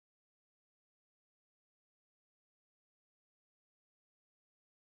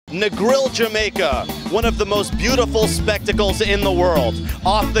Negril, Jamaica, one of the most beautiful spectacles in the world,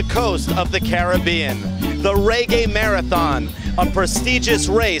 off the coast of the Caribbean. The Reggae Marathon, a prestigious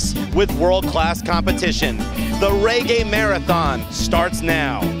race with world-class competition. The Reggae Marathon starts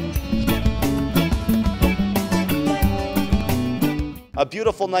now. A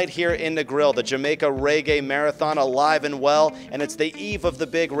beautiful night here in Negril, the Jamaica Reggae Marathon, alive and well, and it's the eve of the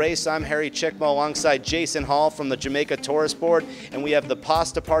big race. I'm Harry Chickmo alongside Jason Hall from the Jamaica Tourist Board, and we have the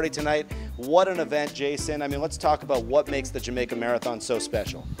pasta party tonight. What an event, Jason. I mean, let's talk about what makes the Jamaica Marathon so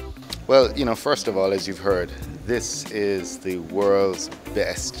special. Well, you know, first of all, as you've heard, this is the world's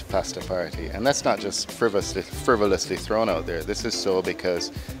best pasta party. And that's not just frivolously thrown out there. This is so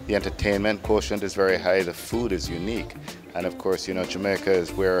because the entertainment quotient is very high, the food is unique. And of course, you know, Jamaica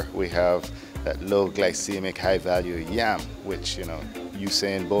is where we have that low glycemic, high value yam, which, you know,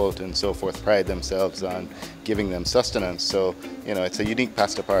 Usain Bolt and so forth pride themselves on giving them sustenance. So, you know, it's a unique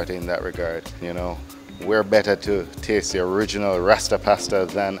pasta party in that regard. You know, where better to taste the original Rasta pasta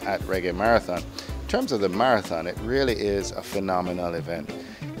than at Reggae Marathon. In terms of the marathon, it really is a phenomenal event.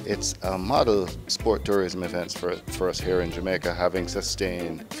 It's a model sport tourism event for us here in Jamaica, having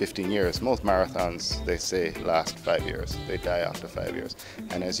sustained 15 years. Most marathons, they say, last 5 years. They die after 5 years.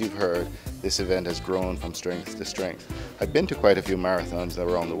 And as you've heard, this event has grown from strength to strength. I've been to quite a few marathons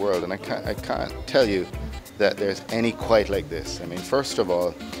around the world, and I can't tell you that there's any quite like this. I mean, first of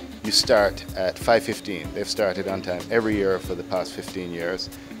all, you start at 5:15. They've started on time every year for the past 15 years,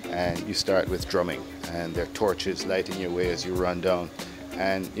 and you start with drumming, and there are torches lighting your way as you run down.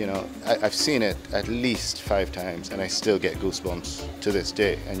 And you know, I've seen it at least 5 times, and I still get goosebumps to this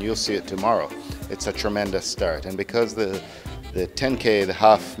day, and you'll see it tomorrow. It's a tremendous start, and because the 10K, the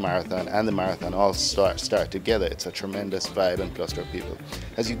half marathon, and the marathon all start together, it's a tremendous vibe and cluster of people.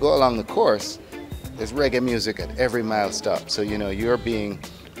 As you go along the course, there's reggae music at every mile stop, so you know, you're being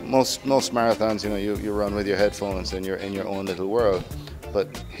most marathons, you know, you run with your headphones and you're in your own little world.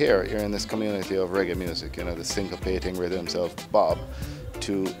 But here, you're in this community of reggae music, you know, the syncopating rhythms of Bob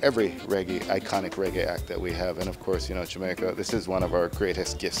to every iconic reggae act that we have. And of course, you know, Jamaica, this is one of our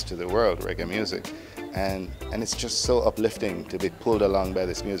greatest gifts to the world, reggae music. And it's just so uplifting to be pulled along by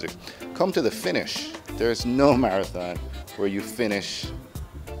this music. Come to the finish. There's no marathon where you finish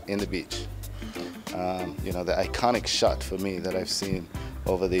in the beach. You know, the iconic shot for me that I've seen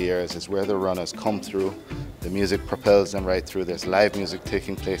over the years is where the runners come through, the music propels them right through, there's live music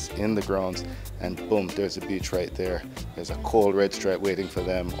taking place in the grounds, and boom, there's a beach right there. There's a cold red stripe waiting for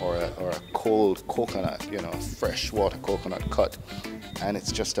them, or a cold coconut, you know, a fresh water coconut cut, and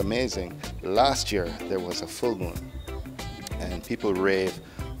it's just amazing. Last year there was a full moon, and people rave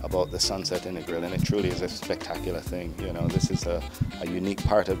about the sunset in Negril, and it truly is a spectacular thing. You know, this is a unique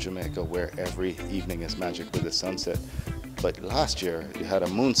part of Jamaica where every evening is magic with the sunset. But last year you had a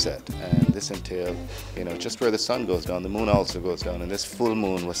moonset, and this entailed, you know, just where the sun goes down, the moon also goes down, and this full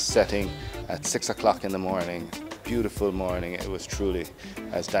moon was setting at 6 o'clock in the morning. Beautiful morning. It was truly,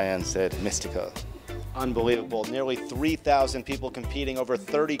 as Diane said, mystical. Unbelievable. Nearly 3,000 people competing, over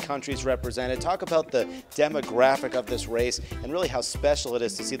 30 countries represented. Talk about the demographic of this race and really how special it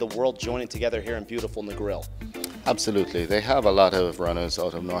is to see the world joining together here in beautiful Negril. Absolutely. They have a lot of runners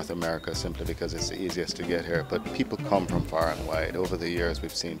out of North America simply because it's the easiest to get here, but people come from far and wide. Over the years,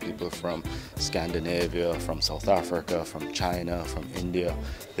 we've seen people from Scandinavia, from South Africa, from China, from India.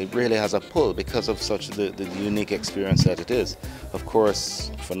 It really has a pull because of such the unique experience that it is. Of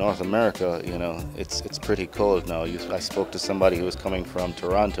course, for North America, you know, it's pretty cold now. I spoke to somebody who was coming from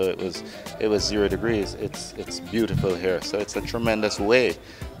Toronto. It was 0 degrees. It's beautiful here, so it's a tremendous way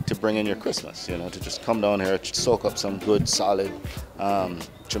to bring in your Christmas, you know, to just come down here, soak up some good, solid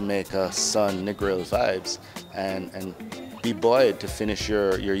Jamaica sun, Negril vibes, and be buoyed to finish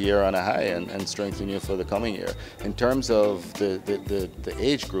your year on a high and strengthen you for the coming year. In terms of the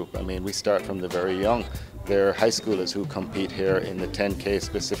age group, I mean, we start from the very young. There are high schoolers who compete here in the 10K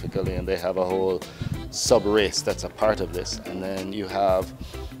specifically, and they have a whole sub-race that's a part of this. And then you have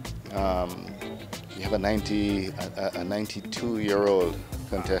a 92-year-old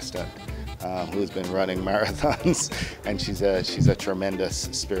contestant who's been running marathons, and she's a tremendous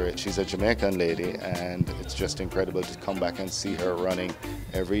spirit. She's a Jamaican lady, and it's just incredible to come back and see her running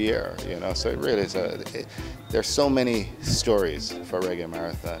every year. You know, so it really is there's so many stories for Reggae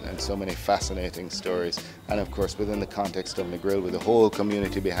Marathon, and so many fascinating stories. And of course, within the context of Negril, with the whole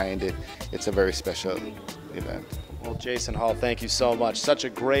community behind it, it's a very special event. Well, Jason Hall, thank you so much. Such a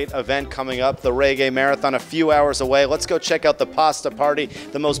great event coming up, the Reggae Marathon, a few hours away. Let's go check out the pasta party,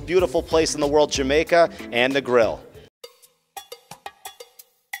 the most beautiful place in the world, Jamaica, and Negril.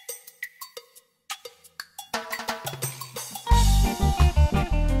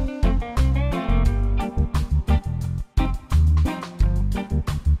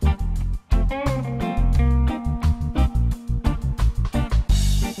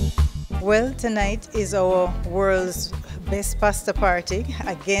 Well, tonight is our world's best pasta party.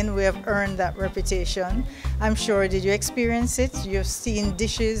 Again, we have earned that reputation. I'm sure, did you experience it? You've seen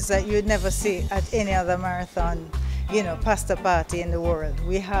dishes that you'd never see at any other marathon, pasta party in the world.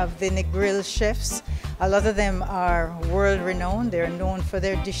 We have the Negril chefs. A lot of them are world renowned. They're known for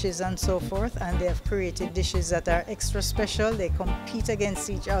their dishes and so forth, and they have created dishes that are extra special. They compete against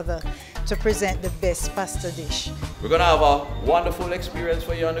each other to present the best pasta dish. We're going to have a wonderful experience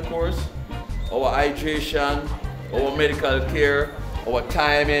for you on the course. Our hydration, our medical care, our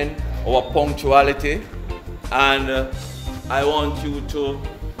timing, our punctuality, and I want you to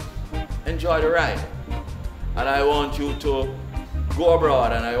enjoy the ride. And I want you to go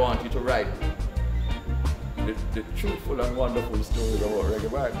abroad, and I want you to write the truthful and wonderful stories about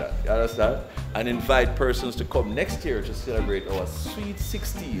Reggae Marathon. You understand? And invite persons to come next year to celebrate our Sweet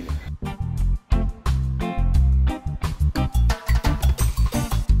 16.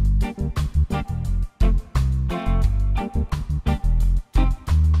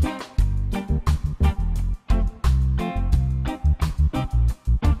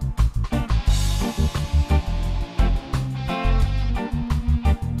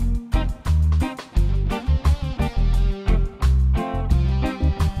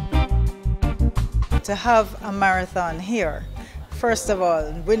 To have a marathon here, first of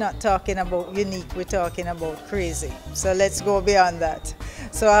all, we're not talking about unique, we're talking about crazy. So let's go beyond that.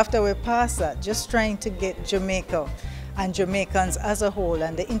 So after we pass that, just trying to get Jamaica and Jamaicans as a whole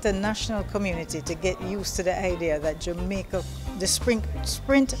and the international community to get used to the idea that Jamaica, the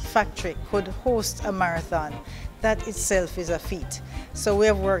Sprint factory could host a marathon. That itself is a feat. So we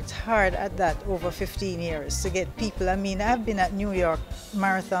have worked hard at that over 15 years to get people. I mean, I've been at New York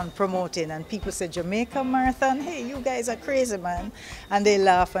Marathon promoting, and people say, Jamaica Marathon? Hey, you guys are crazy, man. And they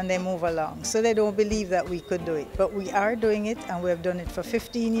laugh and they move along. So they don't believe that we could do it. But we are doing it, and we have done it for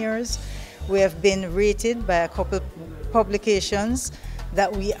 15 years. We have been rated by a couple publications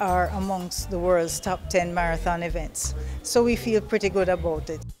that we are amongst the world's top 10 marathon events. So we feel pretty good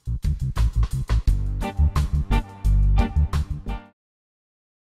about it.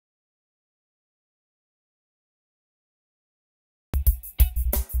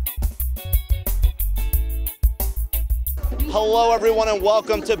 Hello everyone and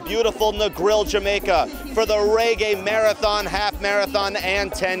welcome to beautiful Negril, Jamaica for the Reggae Marathon, Half Marathon and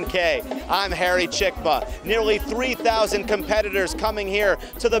 10K. I'm Harry Chickma. Nearly 3,000 competitors coming here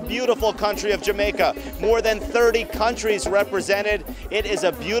to the beautiful country of Jamaica. More than 30 countries represented. It is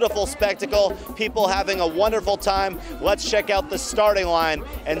a beautiful spectacle. People having a wonderful time. Let's check out the starting line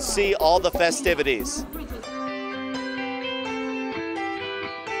and see all the festivities.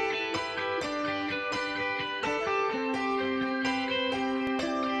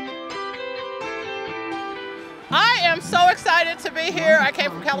 I am so excited to be here. I came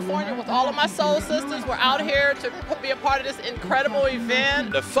from California with all of my soul sisters. We're out here to be a part of this incredible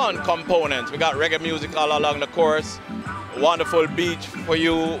event. The fun component, we got reggae music all along the course. Wonderful beach for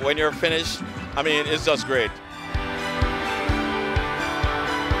you when you're finished. I mean, it's just great.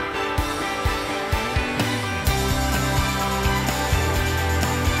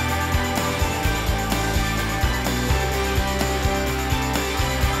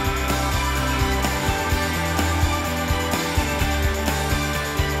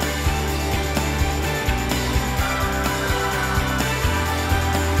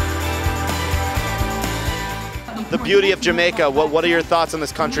 The beauty of Jamaica, what are your thoughts on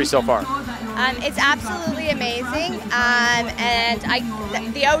this country so far? It's absolutely amazing, and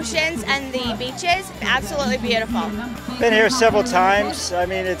the oceans and the beaches, absolutely beautiful. Been here several times. I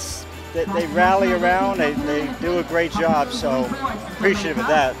mean, they rally around, they do a great job, so appreciative of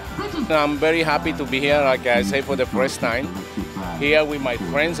that. I'm very happy to be here, like I say, for the first time. Here with my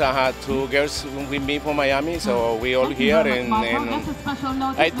friends. I had two girls with me from Miami, so we all here, and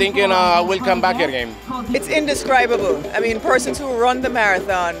I think I will come back again. It's indescribable. I mean, persons who run the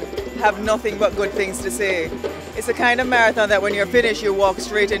marathon have nothing but good things to say. It's the kind of marathon that when you're finished, you walk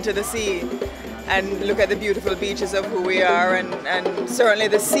straight into the sea and look at the beautiful beaches of who we are, and certainly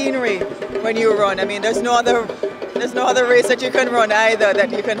the scenery when you run. I mean, there's no other race that you can run either that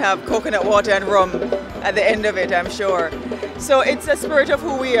you can have coconut water and rum at the end of it, I'm sure. So it's a spirit of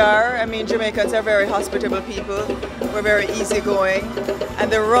who we are. I mean, Jamaicans are very hospitable people. We're very easygoing.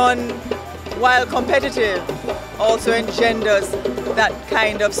 And the run, while competitive, also engenders that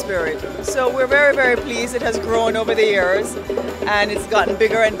kind of spirit. So we're very, very pleased. It has grown over the years, and it's gotten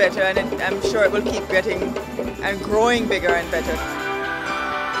bigger and better, and I'm sure it will keep getting and growing bigger and better.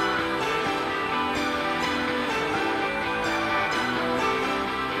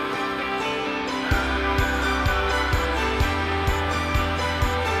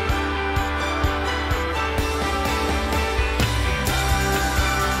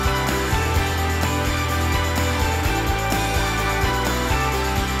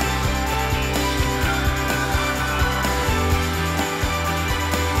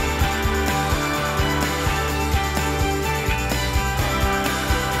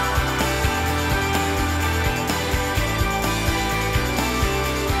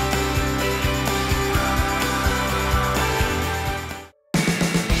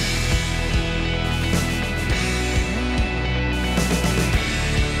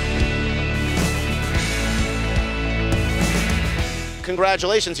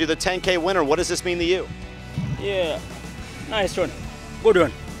 congratulations, you're the 10K winner. What does this mean to you? Yeah, nice run, good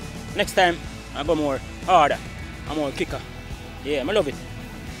run. Next time, I go more harder, I'm more kicker. Yeah, I love it.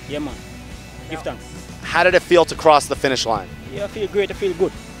 Yeah, man. Give thanks. How did it feel to cross the finish line? Yeah, I feel great, I feel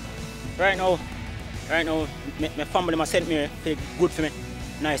good. Right now, my family must send me, feel good for me,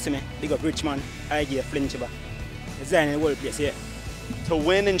 nice to me. Big up Richmond, IG, Flinchba. It's there in the world place, yeah. To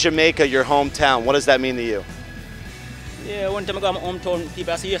win in Jamaica, your hometown, what does that mean to you? Yeah, one time I go to my hometown,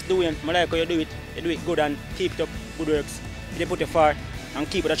 people say, yes, do it. I like how you do it good and keep it up, good works. You put it far and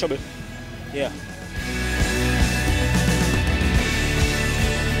keep it a trouble. Yeah.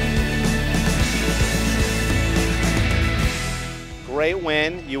 Great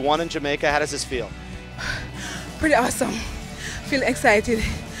win, you won in Jamaica, how does this feel? Pretty awesome, feel excited.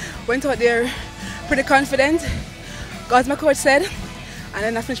 Went out there pretty confident, got as my coach said, and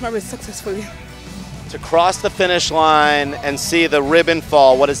then I finished my race successfully. To cross the finish line and see the ribbon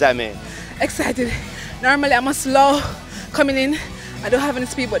fall, what does that mean? Excited. Normally I'm a slow coming in. I don't have any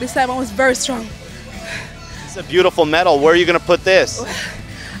speed, but this time I was very strong. It's a beautiful medal. Where are you going to put this?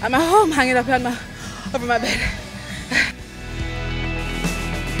 I'm at home, hanging up over my bed.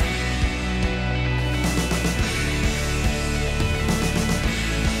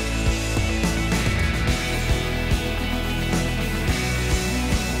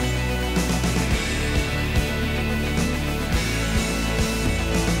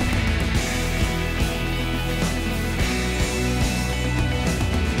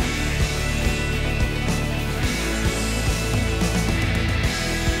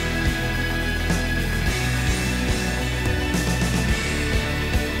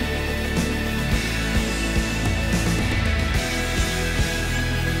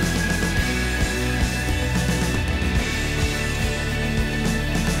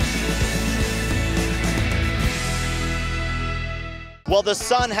 Well, the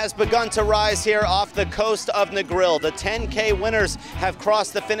sun has begun to rise here off the coast of Negril. The 10K winners have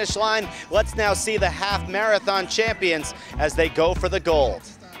crossed the finish line. Let's now see the half marathon champions as they go for the gold.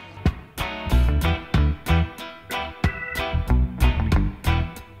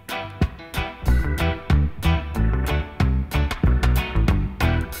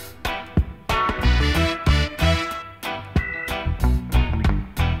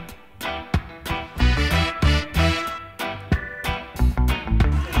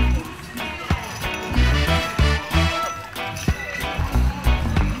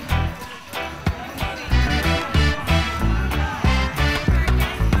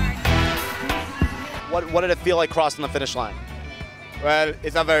 What did it feel like crossing the finish line? Well,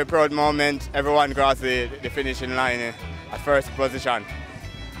 it's a very proud moment. Everyone crossed the finishing line at first position.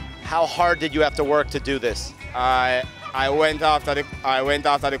 How hard did you have to work to do this? I went after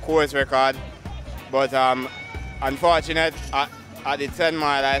the course record, but unfortunate at the 10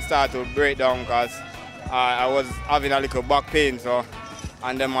 mile I started to break down because I was having a little back pain,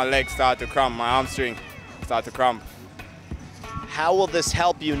 and then my legs started to cramp, my hamstring started to cramp. How will this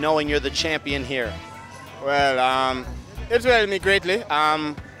help you knowing you're the champion here? Well, it's helped me greatly.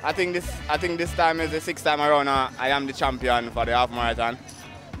 I think this time is the 6th time around. I am the champion for the half marathon.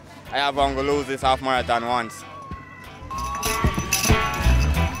 I have to lose this half marathon once.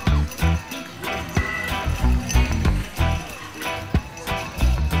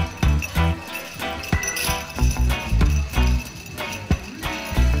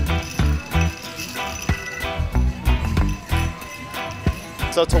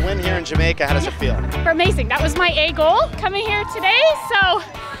 So to win here in Jamaica, how does it feel? Amazing. That was my A goal coming here today, so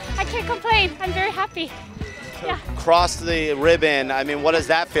I can't complain. I'm very happy. Yeah. Cross the ribbon, I mean, what does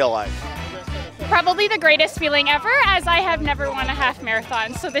that feel like? Probably the greatest feeling ever, as I have never won a half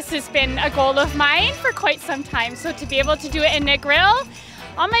marathon. So this has been a goal of mine for quite some time. So to be able to do it in Negril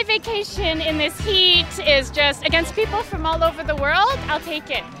on my vacation in this heat is just against people from all over the world. I'll take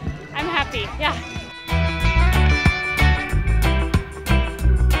it. I'm happy. Yeah.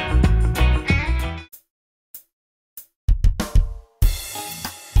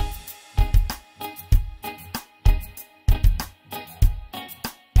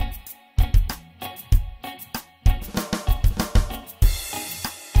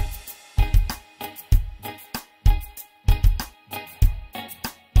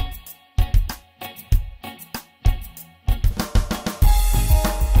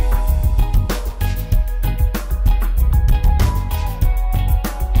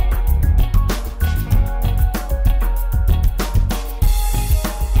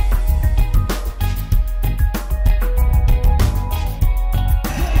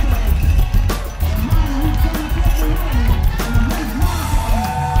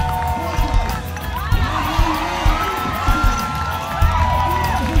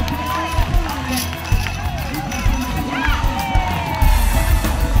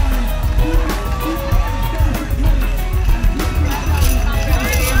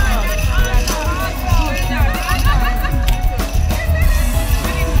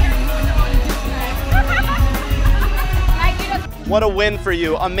 What a win for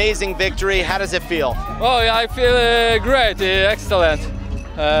you. Amazing victory. How does it feel? Oh, yeah, I feel great, excellent.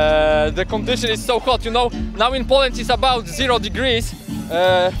 The condition is so hot, you know. Now in Poland it's about 0 degrees.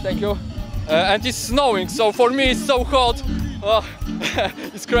 Thank you. And it's snowing, so for me it's so hot. Oh,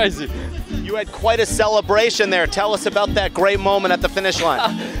 it's crazy. You had quite a celebration there. Tell us about that great moment at the finish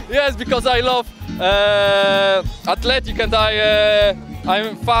line. Yes, because I love athletic and I'm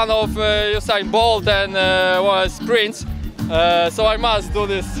a fan of Usain Bolt and sprints, so I must do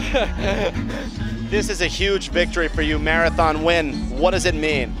this. This is a huge victory for you, marathon win. What does it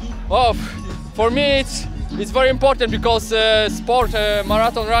mean? Oh, for me it's very important because sport,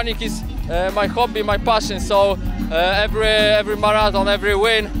 marathon running is my hobby, my passion. So every marathon, every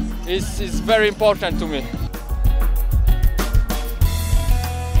win is very important to me.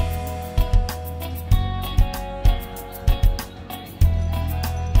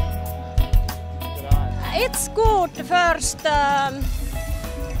 It's good. First 2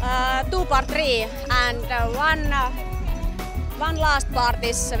 part 3 and one last part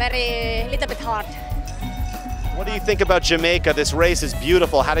is very little bit hard. What do you think about Jamaica? This race is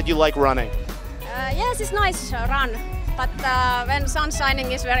beautiful. How did you like running? Yes, it's nice run, but when sun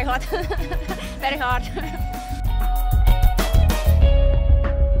shining is very hot, very hard.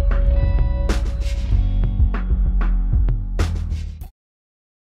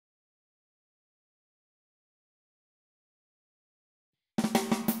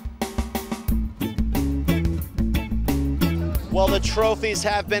 Well, the trophies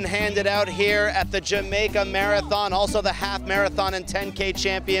have been handed out here at the Jamaica Marathon. Also, the half marathon and 10K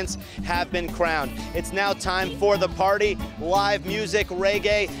champions have been crowned. It's now time for the party, live music,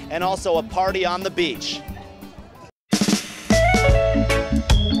 reggae, and also a party on the beach.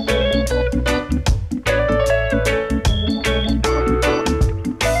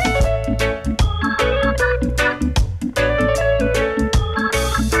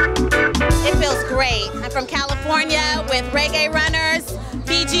 It feels great. I'm from California with Reggae Runners,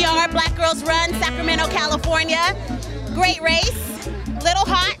 BGR, Black Girls Run, Sacramento, California. Great race, little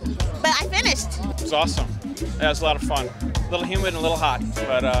hot, but I finished. It was awesome. Yeah, it was a lot of fun. A little humid and a little hot,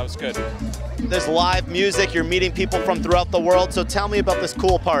 but it was good. There's live music, you're meeting people from throughout the world, so tell me about this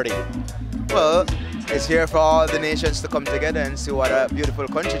cool party. Well, it's here for all the nations to come together and see what a beautiful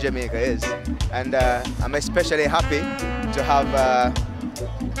country Jamaica is. And I'm especially happy to have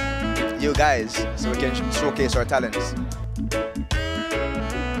you guys so we can showcase our talents.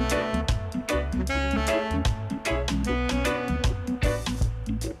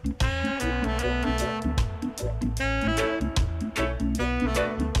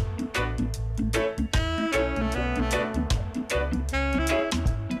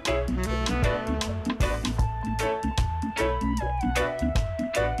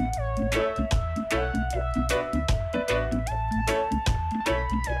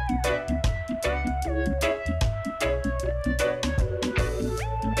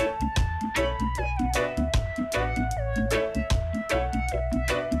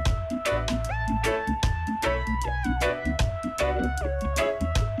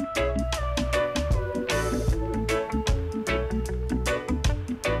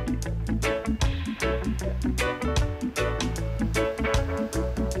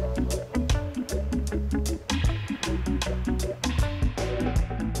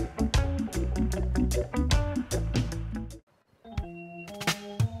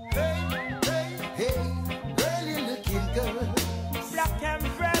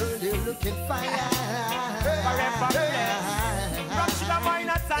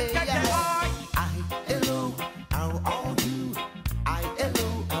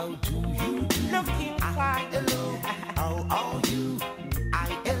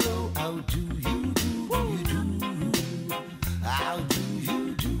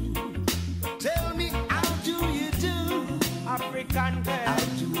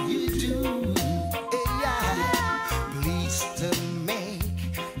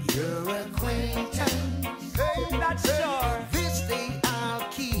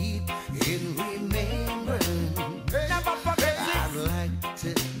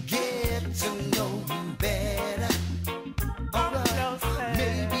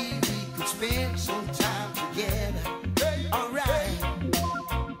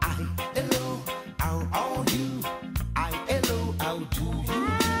 How do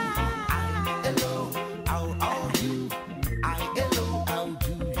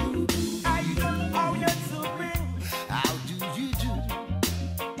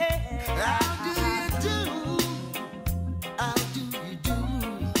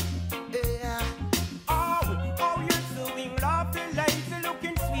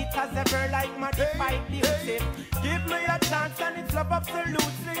love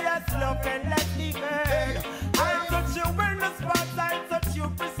absolutely, yes, love endlessly, girl. I touch you in the spots, I touch you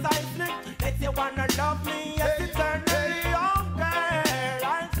precisely. Let you wanna love me, yes, eternally, oh girl.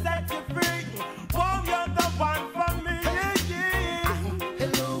 I'll set you free, oh, you're the one for me, yeah.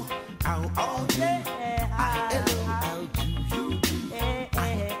 Hello, how are you? Hello, how do you do?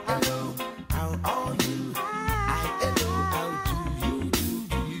 Hello, how are you? Hello, how do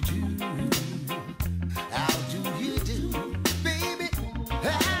you do? How do you do, baby?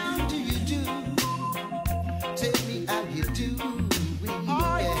 How do you do? Tell me how you do.